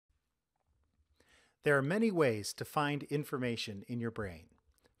There are many ways to find information in your brain.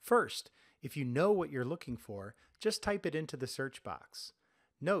 First, if you know what you're looking for, just type it into the search box.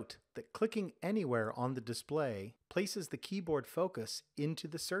 Note that clicking anywhere on the display places the keyboard focus into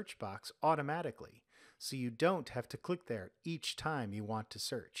the search box automatically, so you don't have to click there each time you want to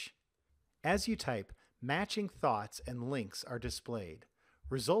search. As you type, matching thoughts and links are displayed.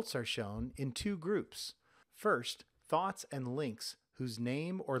 Results are shown in two groups. First, thoughts and links whose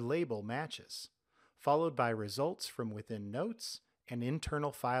name or label matches, followed by results from within notes and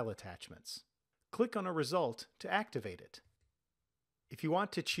internal file attachments. Click on a result to activate it. If you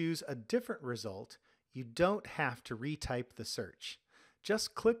want to choose a different result, you don't have to retype the search.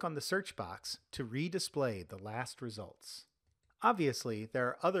 Just click on the search box to redisplay the last results. Obviously, there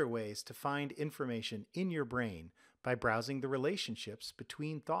are other ways to find information in your brain by browsing the relationships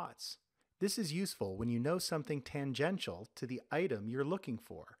between thoughts. This is useful when you know something tangential to the item you're looking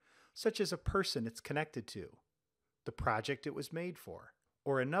for, such as a person it's connected to, the project it was made for,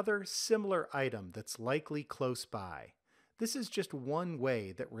 or another similar item that's likely close by. This is just one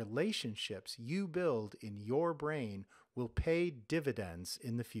way that relationships you build in your brain will pay dividends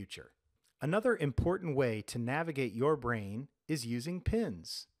in the future. Another important way to navigate your brain is using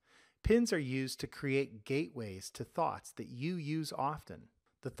pins. Pins are used to create gateways to thoughts that you use often.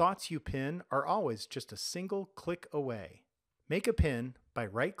 The thoughts you pin are always just a single click away. Make a pin by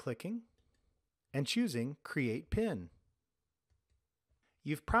right-clicking and choosing Create Pin.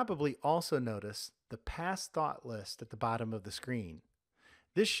 You've probably also noticed the past thought list at the bottom of the screen.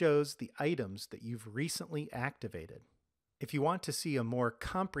 This shows the items that you've recently activated. If you want to see a more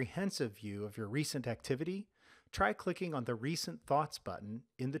comprehensive view of your recent activity, try clicking on the Recent Thoughts button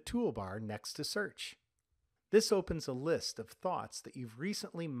in the toolbar next to Search. This opens a list of thoughts that you've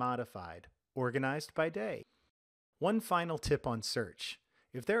recently modified, organized by day. One final tip on search.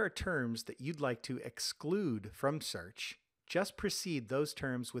 If there are terms that you'd like to exclude from search, just precede those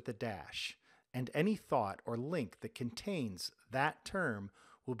terms with a dash, and any thought or link that contains that term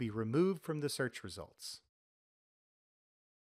will be removed from the search results.